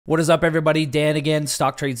What is up, everybody? Dan again,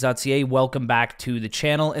 Stocktrades.ca. Welcome back to the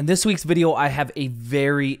channel. In this week's video, I have a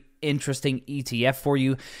very interesting ETF for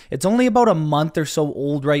you. It's only about a month or so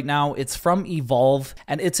old right now. It's from Evolve,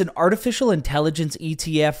 and it's an artificial intelligence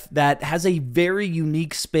ETF that has a very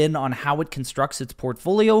unique spin on how it constructs its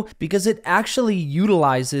portfolio because it actually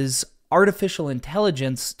utilizes artificial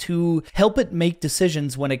intelligence to help it make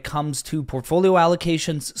decisions when it comes to portfolio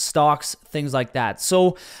allocations, stocks, things like that.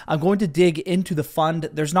 So I'm going to dig into the fund.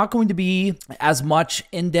 There's not going to be as much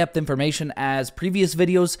in-depth information as previous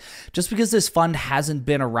videos just because this fund hasn't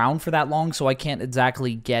been around for that long, so I can't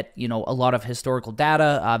exactly get, a lot of historical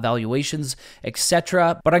data, valuations,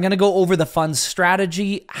 etc. But I'm going to go over the fund's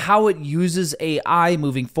strategy, how it uses AI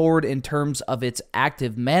moving forward in terms of its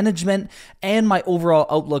active management, and my overall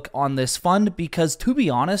outlook on this fund, because to be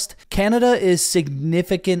honest, Canada is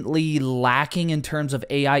significantly lacking in terms of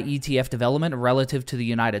AI ETF development relative to the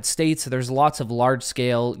United States. There's lots of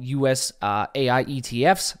large-scale US AI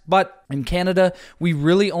ETFs, but in Canada, we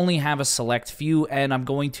really only have a select few, and I'm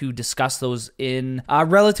going to discuss those in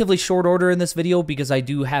relatively short order in this video because I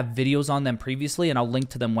do have videos on them previously, and I'll link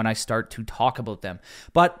to them when I start to talk about them.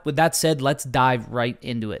 But with that said, let's dive right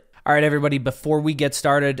into it. All right, everybody, before we get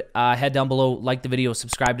started, head down below, like the video,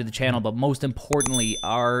 subscribe to the channel, but most importantly,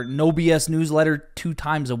 our No BS newsletter 2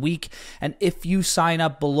 times a week. And if you sign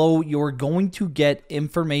up below, you're going to get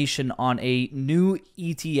information on a new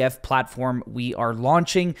ETF platform we are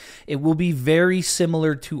launching. It will be very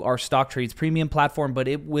similar to our Stocktrades premium platform, but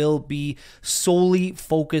it will be solely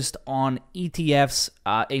focused on ETFs,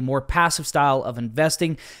 a more passive style of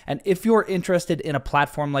investing. And if you're interested in a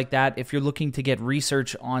platform like that, if you're looking to get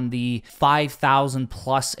research on the 5,000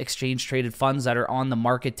 plus exchange traded funds that are on the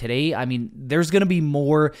market today, I mean, there's going to be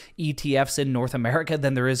more ETFs in North America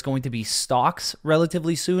than there is going to be stocks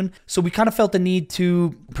relatively soon. So we kind of felt the need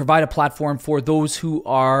to provide a platform for those who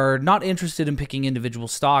are not interested in picking individual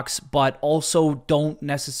stocks, but also don't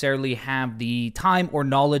necessarily have the time or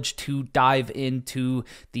knowledge to dive into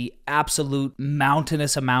the absolute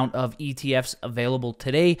mountainous amount of ETFs available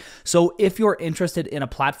today. So if you're interested in a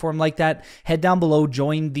platform like that, head down below,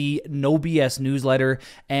 join the No BS newsletter,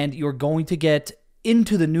 and you're going to get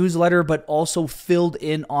into the newsletter, but also filled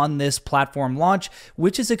in on this platform launch,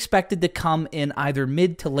 which is expected to come in either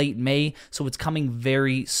mid to late May, so it's coming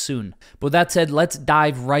very soon. But with that said, let's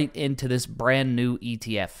dive right into this brand new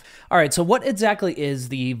ETF. All right, so what exactly is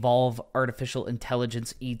the Evolve Artificial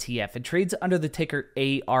Intelligence ETF? It trades under the ticker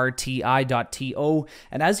ARTI.TO,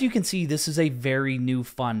 and as you can see, this is a very new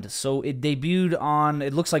fund. So it debuted on,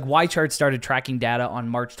 it looks like YChart started tracking data on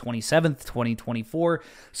March 27th, 2024,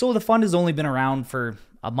 so the fund has only been around for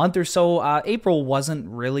a month or so. April wasn't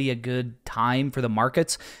really a good time for the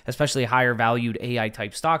markets, especially higher valued AI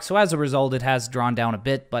type stocks. So as a result, it has drawn down a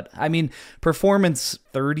bit. But I mean, performance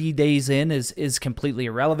 30 days in is completely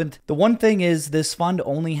irrelevant. The one thing is this fund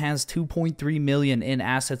only has 2.3 million in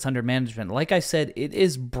assets under management. Like I said, it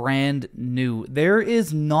is brand new. There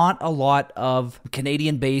is not a lot of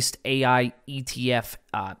Canadian-based AI ETF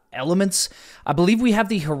elements. I believe we have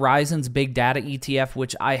the Horizons Big Data ETF,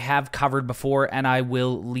 which I have covered before, and I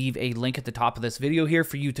will leave a link at the top of this video here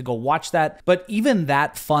for you to go watch that. But even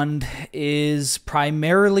that fund is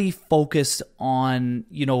primarily focused on,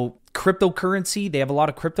 cryptocurrency. They have a lot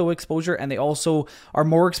of crypto exposure, and they also are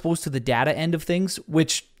more exposed to the data end of things,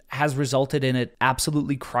 which has resulted in it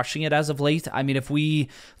absolutely crushing it as of late. I mean, if we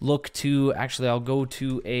look to, actually, I'll go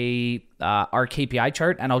to our KPI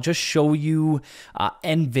chart, and I'll just show you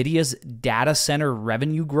NVIDIA's data center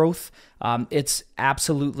revenue growth. It's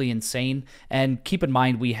absolutely insane. And keep in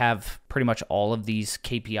mind, we have pretty much all of these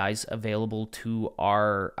KPIs available to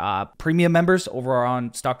our premium members over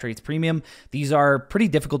on Stocktrades Premium. These are pretty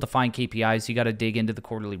difficult to find KPIs. You got to dig into the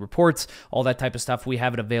quarterly reports, all that type of stuff. We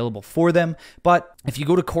have it available for them. But if you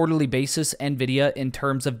go to quarterly basis, NVIDIA, in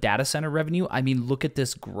terms of data center revenue, I mean, look at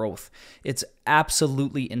this growth. It's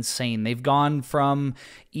absolutely insane. They've gone from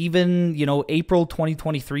even, April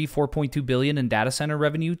 2023, 4.2 billion in data center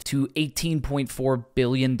revenue to $18.4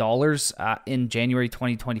 billion in January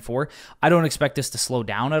 2024. I don't expect this to slow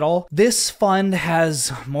down at all. This fund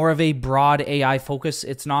has more of a broad AI focus.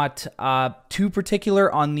 It's not too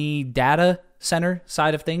particular on the data center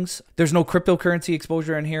side of things. There's no cryptocurrency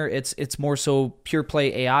exposure in here. It's more so pure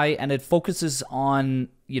play AI, and it focuses on,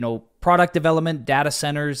 product development, data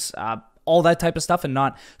centers, all that type of stuff and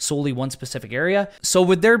not solely one specific area. So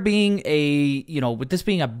with there being with this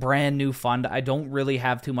being a brand new fund, I don't really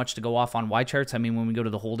have too much to go off on Y charts. I mean, when we go to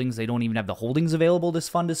the holdings, they don't even have the holdings available. This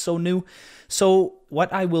fund is so new. So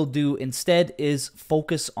what I will do instead is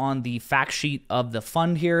focus on the fact sheet of the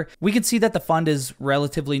fund here. We can see that the fund is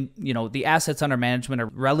relatively, the assets under management are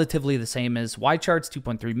relatively the same as Y charts,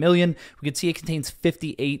 2.3 million. We can see it contains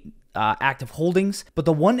 58 active holdings. But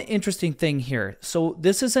the one interesting thing here, so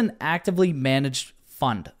this is an actively managed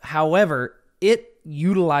fund. However, it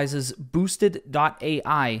utilizes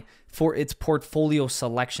boosted.ai for its portfolio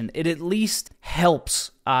selection. It at least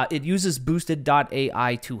helps. It uses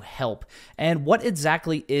boosted.ai to help. And what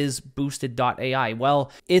exactly is boosted.ai? Well,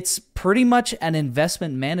 it's pretty much an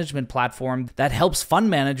investment management platform that helps fund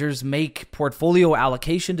managers make portfolio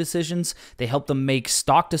allocation decisions. They help them make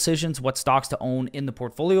stock decisions, what stocks to own in the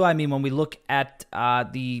portfolio. I mean, when we look at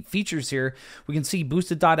the features here, we can see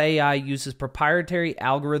boosted.ai uses proprietary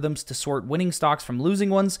algorithms to sort winning stocks from losing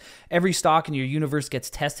ones. Every stock in your universe gets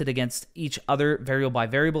tested against each other variable by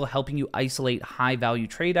variable, helping you isolate high-value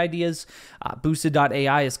trade ideas.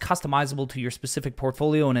 Boosted.ai is customizable to your specific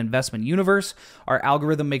portfolio and investment universe. Our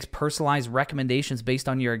algorithm makes personalized recommendations based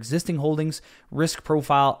on your existing holdings, risk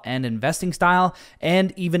profile, and investing style,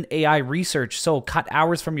 and even AI research. So cut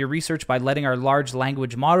hours from your research by letting our large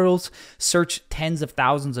language models search tens of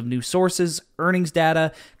thousands of new sources, earnings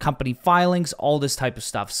data, company filings, all this type of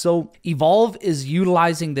stuff. So Evolve is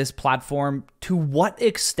utilizing this platform. To what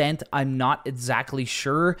extent, I'm not exactly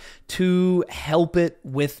sure, to help it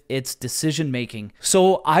with its decision making.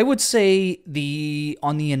 So I would say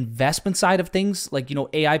on the investment side of things, like,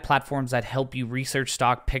 AI platforms that help you research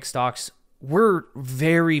stock, pick stocks, we're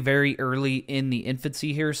very, very early in the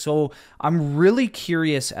infancy here. So I'm really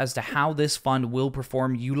curious as to how this fund will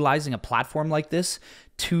perform utilizing a platform like this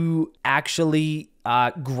to actually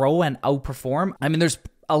grow and outperform. I mean, there's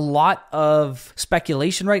a lot of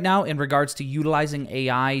speculation right now in regards to utilizing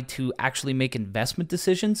AI to actually make investment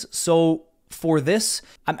decisions. So for this,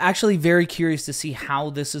 I'm actually very curious to see how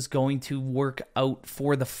this is going to work out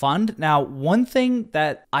for the fund. Now, one thing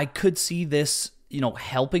that I could see this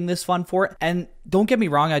helping this fund for, and don't get me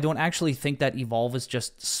wrong, I don't actually think that Evolve is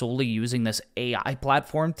just solely using this AI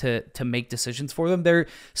platform to make decisions for them. They're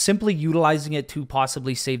simply utilizing it to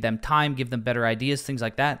possibly save them time, give them better ideas, things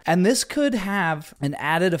like that. And this could have an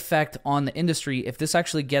added effect on the industry if this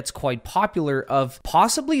actually gets quite popular, of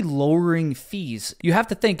possibly lowering fees. You have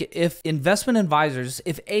to think, if investment advisors,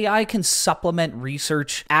 if AI can supplement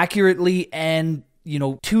research accurately and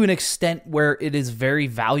to an extent where it is very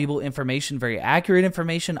valuable information, very accurate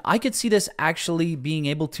information, I could see this actually being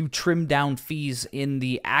able to trim down fees in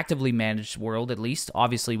the actively managed world, at least.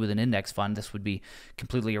 Obviously, with an index fund, this would be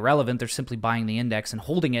completely irrelevant. They're simply buying the index and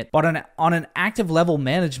holding it. But on an active level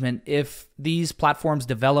management, if these platforms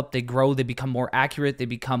develop, they grow, they become more accurate, they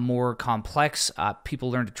become more complex,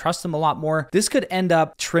 people learn to trust them a lot more, this could end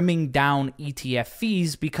up trimming down ETF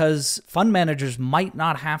fees because fund managers might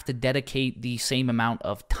not have to dedicate the same amount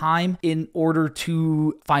of time in order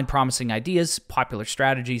to find promising ideas, popular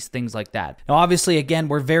strategies, things like that. Now, obviously, again,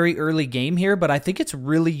 we're very early game here, but I think it's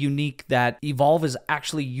really unique that Evolve is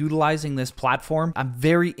actually utilizing this platform. I'm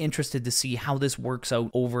very interested to see how this works out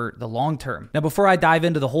over the long term. Now, before I dive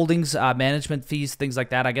into the holdings, management fees, things like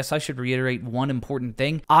that, I guess I should reiterate one important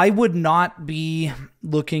thing. I would not be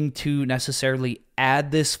looking to necessarily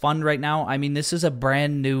add this fund right now. I mean, this is a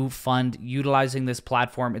brand new fund utilizing this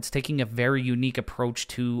platform. It's taking a very unique approach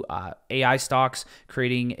to AI stocks,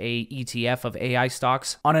 creating a ETF of AI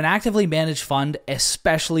stocks. On an actively managed fund,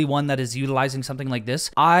 especially one that is utilizing something like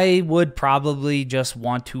this, I would probably just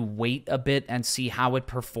want to wait a bit and see how it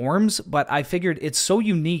performs. But I figured it's so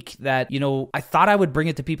unique that, I thought I would bring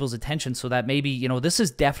it to people's attention so that maybe, this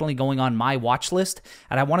is definitely going on my watch list,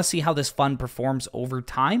 and I want to see how this fund performs over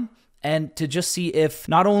time. And to just see if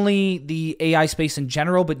not only the AI space in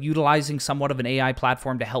general, but utilizing somewhat of an AI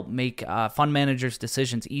platform to help make fund managers'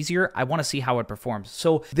 decisions easier, I want to see how it performs.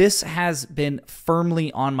 So this has been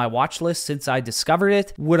firmly on my watch list since I discovered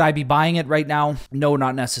it. Would I be buying it right now? No,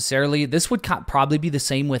 not necessarily. This would probably be the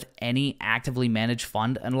same with any actively managed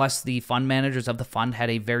fund, unless the fund managers of the fund had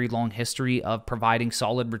a very long history of providing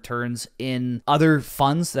solid returns in other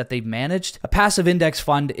funds that they've managed. A passive index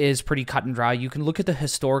fund is pretty cut and dry. You can look at the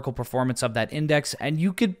historical performance performance of that index, and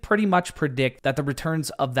you could pretty much predict that the returns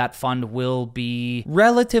of that fund will be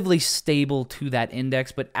relatively stable to that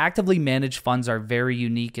index. But actively managed funds are very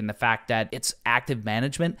unique in the fact that it's active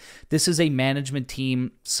management. This is a management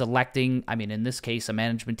team selecting, in this case, a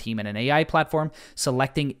management team and an AI platform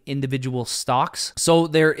selecting individual stocks. So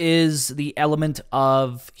there is the element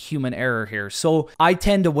of human error here. So I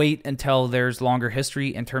tend to wait until there's longer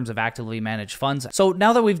history in terms of actively managed funds. So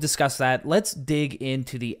now that we've discussed that, let's dig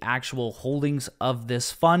into the actual holdings of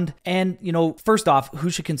this fund. And, first off,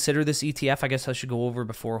 who should consider this ETF? I guess I should go over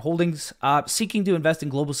before holdings. Seeking to invest in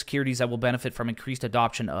global securities that will benefit from increased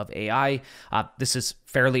adoption of AI. This is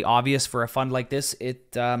fairly obvious for a fund like this.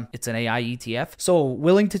 It's an AI ETF. So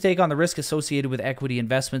willing to take on the risk associated with equity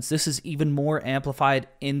investments. This is even more amplified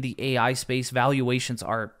in the AI space. Valuations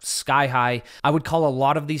are sky high. I would call a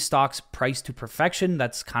lot of these stocks priced to perfection.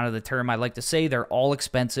 That's kind of the term I like to say. They're all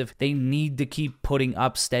expensive. They need to keep putting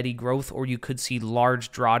up steady growth, or you could see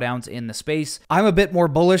large drawdowns in the space. I'm a bit more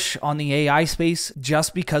bullish on the AI space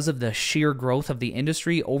just because of the sheer growth of the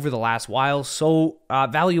industry over the last while. So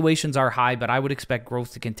valuations are high, but I would expect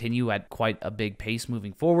growth to continue at quite a big pace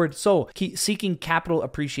moving forward. So seeking capital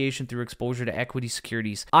appreciation through exposure to equity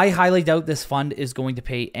securities. I highly doubt this fund is going to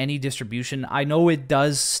pay any distribution. I know it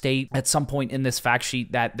does state at some point in this fact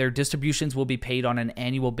sheet that their distributions will be paid on an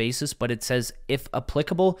annual basis, but it says if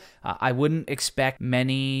applicable. I wouldn't expect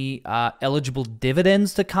many eligible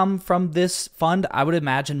dividends to come from this fund. I would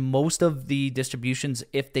imagine most of the distributions,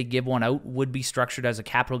 if they give one out, would be structured as a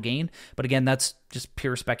capital gain. But again, that's just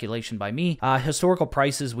pure speculation by me. Historical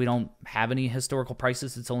prices, we don't have any historical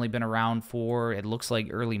prices. It's only been around for, it looks like,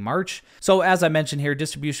 early March. So as I mentioned here,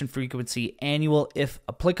 distribution frequency annual if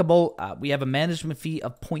applicable. We have a management fee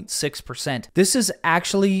of 0.6%. This is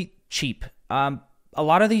actually cheap. A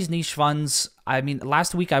lot of these niche funds,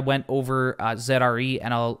 last week I went over ZRE,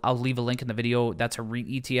 and I'll leave a link in the video. That's a REIT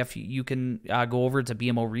ETF. You can go over. It's a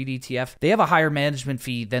BMO REIT ETF. They have a higher management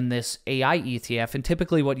fee than this AI ETF. And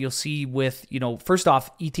typically what you'll see with, first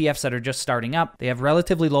off, ETFs that are just starting up, they have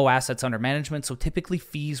relatively low assets under management. So typically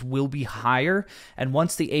fees will be higher. And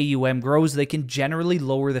once the AUM grows, they can generally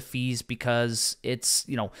lower the fees because it's,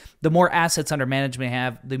 the more assets under management they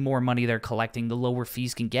have, the more money they're collecting, the lower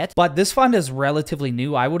fees can get. But this fund is relatively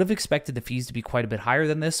new. I would have expected the fees to be quite a bit higher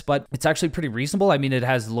than this, but it's actually pretty reasonable. It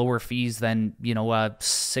has lower fees than, a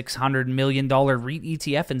 $600 million REIT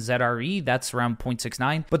ETF in ZRE. That's around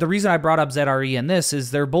 0.69. But the reason I brought up ZRE and this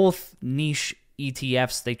is they're both niche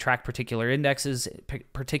ETFs. They track particular indexes,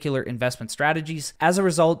 particular investment strategies. As a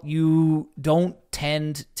result, you don't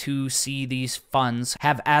tend to see these funds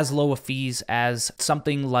have as low of fees as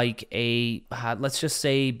something like a, let's just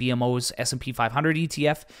say BMO's S&P 500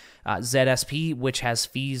 ETF, ZSP, which has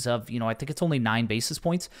fees of, I think it's only 9 basis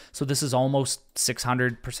points. So this is almost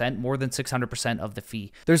 600%, more than 600% of the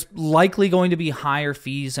fee. There's likely going to be higher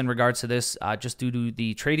fees in regards to this just due to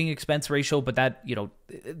the trading expense ratio, but that,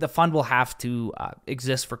 the fund will have to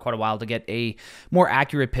exist for quite a while to get a more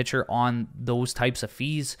accurate picture on those types of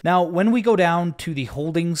fees. Now, when we go down to the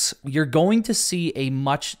holdings, you're going to see a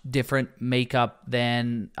much different makeup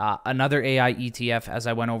than another AI ETF, as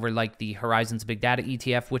I went over, like the Horizons Big Data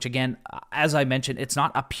ETF, which again, as I mentioned, it's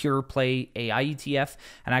not a pure play AI ETF.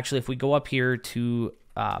 And actually, if we go up here to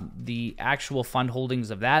the actual fund holdings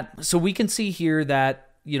of that, so we can see here that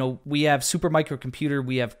we have Supermicrocomputer,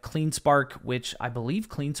 we have CleanSpark, which I believe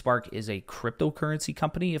CleanSpark is a cryptocurrency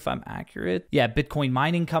company, if I'm accurate. Yeah, Bitcoin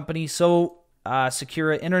mining company. So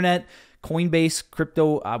Secura Internet, Coinbase,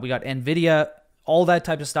 crypto, we got NVIDIA, all that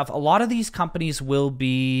type of stuff. A lot of these companies will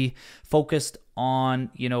be focused on,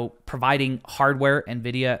 providing hardware,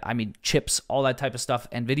 NVIDIA, chips, all that type of stuff.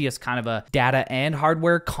 NVIDIA is kind of a data and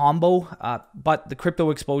hardware combo, but the crypto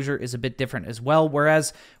exposure is a bit different as well.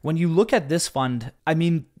 Whereas when you look at this fund,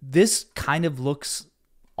 this kind of looks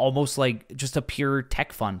almost like just a pure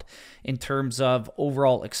tech fund in terms of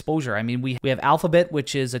overall exposure. We have Alphabet,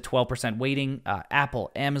 which is a 12% weighting,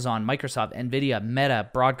 Apple, Amazon, Microsoft, NVIDIA, Meta,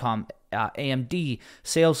 Broadcom, AMD,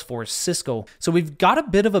 Salesforce, Cisco. So we've got a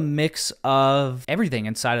bit of a mix of everything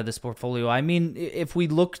inside of this portfolio. If we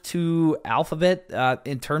look to Alphabet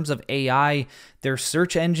in terms of AI, their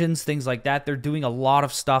search engines, things like that, they're doing a lot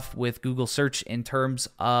of stuff with Google search in terms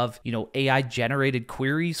of, AI generated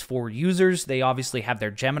queries for users. They obviously have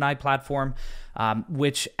their Gemini platform,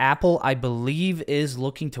 which Apple, I believe, is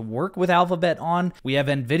looking to work with Alphabet on. We have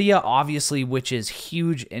NVIDIA, obviously, which is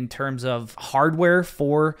huge in terms of hardware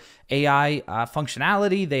for AI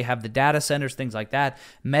functionality. They have the data centers, things like that.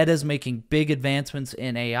 Meta's making big advancements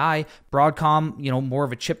in AI. Broadcom, more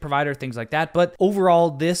of a chip provider, things like that. But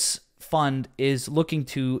overall, this fund is looking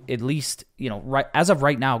to at least, right as of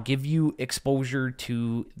right now, give you exposure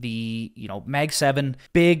to the, Mag 7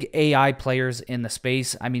 big AI players in the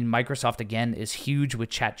space. I mean, Microsoft again is huge with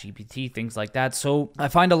ChatGPT, things like that. So I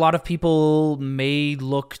find a lot of people may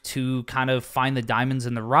look to kind of find the diamonds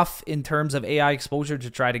in the rough in terms of AI exposure to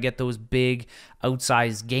try to get those big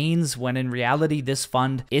outsized gains, when in reality, this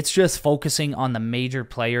fund, it's just focusing on the major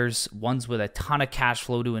players, ones with a ton of cash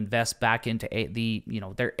flow to invest back into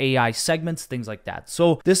their AI segments, things like that.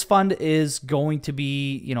 So this fund is going to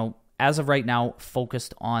be, as of right now,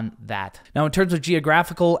 focused on that. Now, in terms of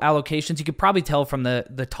geographical allocations, you could probably tell from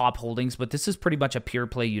the top holdings, but this is pretty much a pure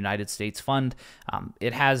play United States fund.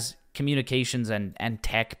 It has communications and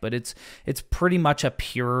tech, but it's pretty much a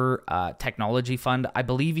pure technology fund. I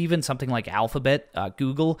believe even something like Alphabet,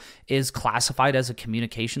 Google, is classified as a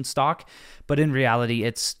communication stock, but in reality,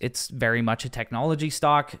 it's very much a technology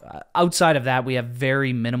stock. Outside of that, we have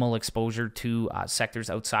very minimal exposure to sectors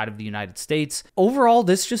outside of the United States. Overall,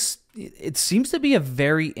 it seems to be a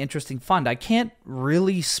very interesting fund. I can't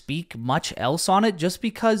really speak much else on it just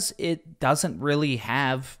because it doesn't really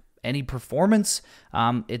have any performance.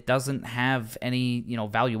 It doesn't have any,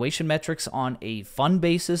 valuation metrics on a fund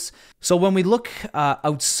basis. So when we look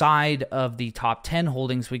outside of the top 10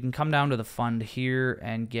 holdings, we can come down to the fund here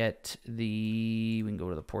and we can go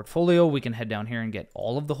to the portfolio. We can head down here and get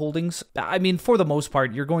all of the holdings. I mean, for the most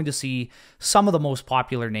part, you're going to see some of the most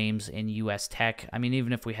popular names in US tech. I mean,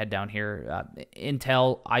 even if we head down here,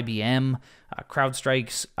 Intel, IBM,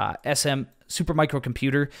 CrowdStrike's, SM, Supermicro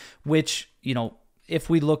Computer, which, if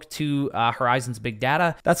we look to Horizon's Big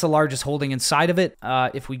Data, that's the largest holding inside of it.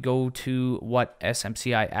 If we go to what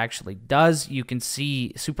SMCI actually does, you can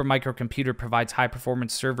see Supermicro Computer provides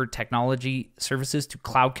high-performance server technology services to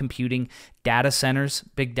cloud computing, data centers,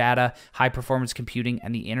 big data, high-performance computing,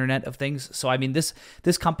 and the Internet of Things. So, I mean, this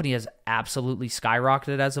company has absolutely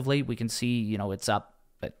skyrocketed as of late. We can see, it's up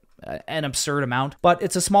an absurd amount, but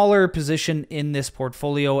it's a smaller position in this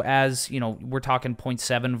portfolio, as we're talking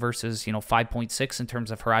 0.7 versus 5.6 in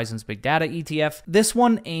terms of Horizon's Big Data ETF. This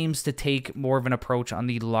one aims to take more of an approach on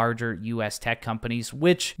the larger US tech companies,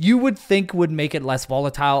 which you would think would make it less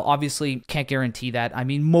volatile. Obviously, can't guarantee that. I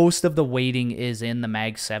mean, most of the weighting is in the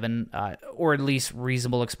Mag 7, or at least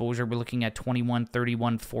reasonable exposure. We're looking at 21,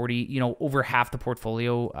 31, 40, over half the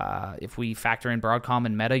portfolio. If we factor in Broadcom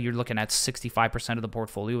and Meta, you're looking at 65% of the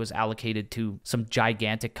portfolio is allocated to some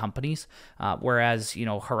gigantic companies, whereas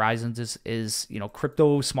Horizons is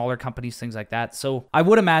crypto, smaller companies, things like that. So I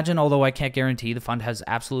would imagine, although I can't guarantee, the fund has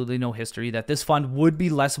absolutely no history, that this fund would be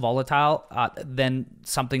less volatile than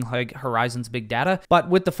something like Horizons Big Data. But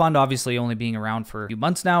with the fund obviously only being around for a few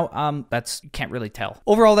months now, can't really tell.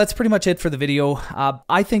 Overall, that's pretty much it for the video.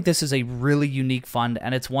 I think this is a really unique fund,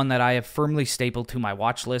 and it's one that I have firmly stapled to my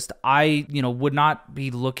watch list. I would not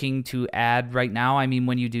be looking to add right now. I mean,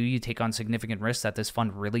 when you do, you take on significant risks that this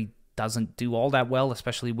fund really doesn't do all that well,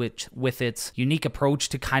 especially with its unique approach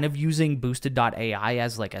to kind of using boosted.ai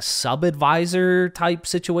as like a sub-advisor type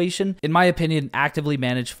situation. In my opinion, actively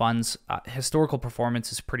managed funds, historical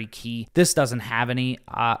performance is pretty key. This doesn't have any.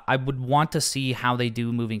 I would want to see how they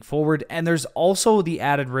do moving forward. And there's also the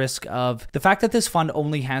added risk of the fact that this fund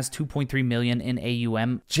only has 2.3 million in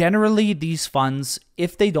AUM. Generally, these funds,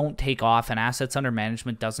 if they don't take off and assets under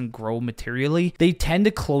management doesn't grow materially, they tend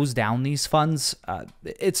to close down these funds.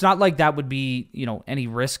 It's not like that would be, any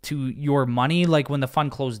risk to your money. Like when the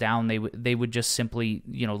fund closed down, they would just simply,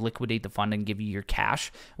 liquidate the fund and give you your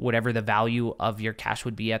cash, whatever the value of your cash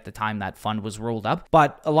would be at the time that fund was rolled up.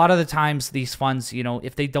 But a lot of the times these funds,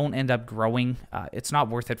 if they don't end up growing, it's not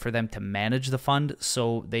worth it for them to manage the fund.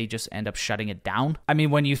 So they just end up shutting it down. I mean,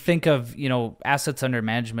 when you think of, assets under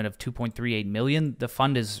management of 2.38 million, the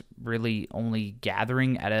fund is really only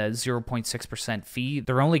gathering at a 0.6% fee.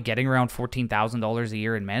 They're only getting around $14,000 a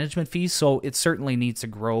year in management fees, so it certainly needs to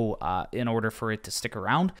grow in order for it to stick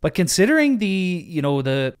around. But considering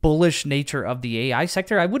the bullish nature of the AI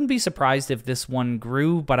sector, I wouldn't be surprised if this one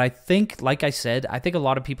grew. But I think, like I said, I think a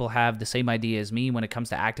lot of people have the same idea as me when it comes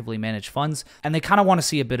to actively managed funds, and they kind of want to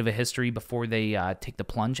see a bit of a history before they take the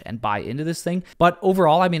plunge and buy into this thing. But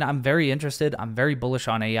overall, I mean, I'm very interested. I'm very bullish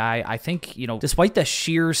on AI. I think, despite the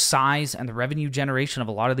sheer size and the revenue generation of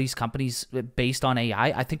a lot of these companies based on AI,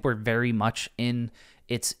 I think we're very much in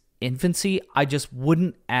its infancy. I just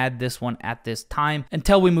wouldn't add this one at this time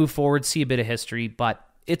until we move forward, see a bit of history, but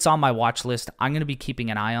it's on my watch list. I'm going to be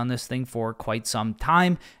keeping an eye on this thing for quite some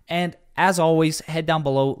time, and as always, head down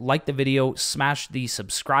below, like the video, smash the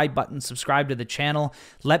subscribe button, subscribe to the channel.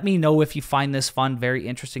 Let me know if you find this fund very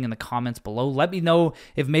interesting in the comments below. Let me know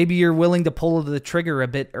if maybe you're willing to pull the trigger a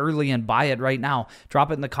bit early and buy it right now.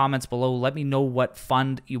 Drop it in the comments below. Let me know what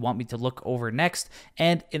fund you want me to look over next.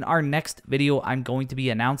 And in our next video, I'm going to be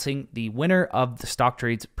announcing the winner of the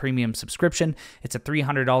Stocktrades premium subscription. It's a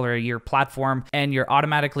 $300 a year platform, and you're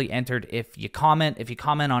automatically entered if you comment. If you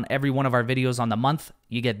comment on every one of our videos on the month,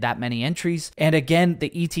 you get that many entries. And again, the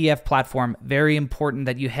ETF platform, very important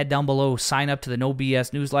that you head down below, sign up to the No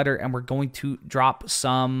BS newsletter, and we're going to drop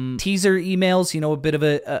some teaser emails, a bit of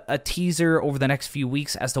a teaser over the next few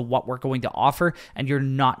weeks as to what we're going to offer, and you're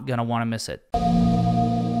not going to want to miss it.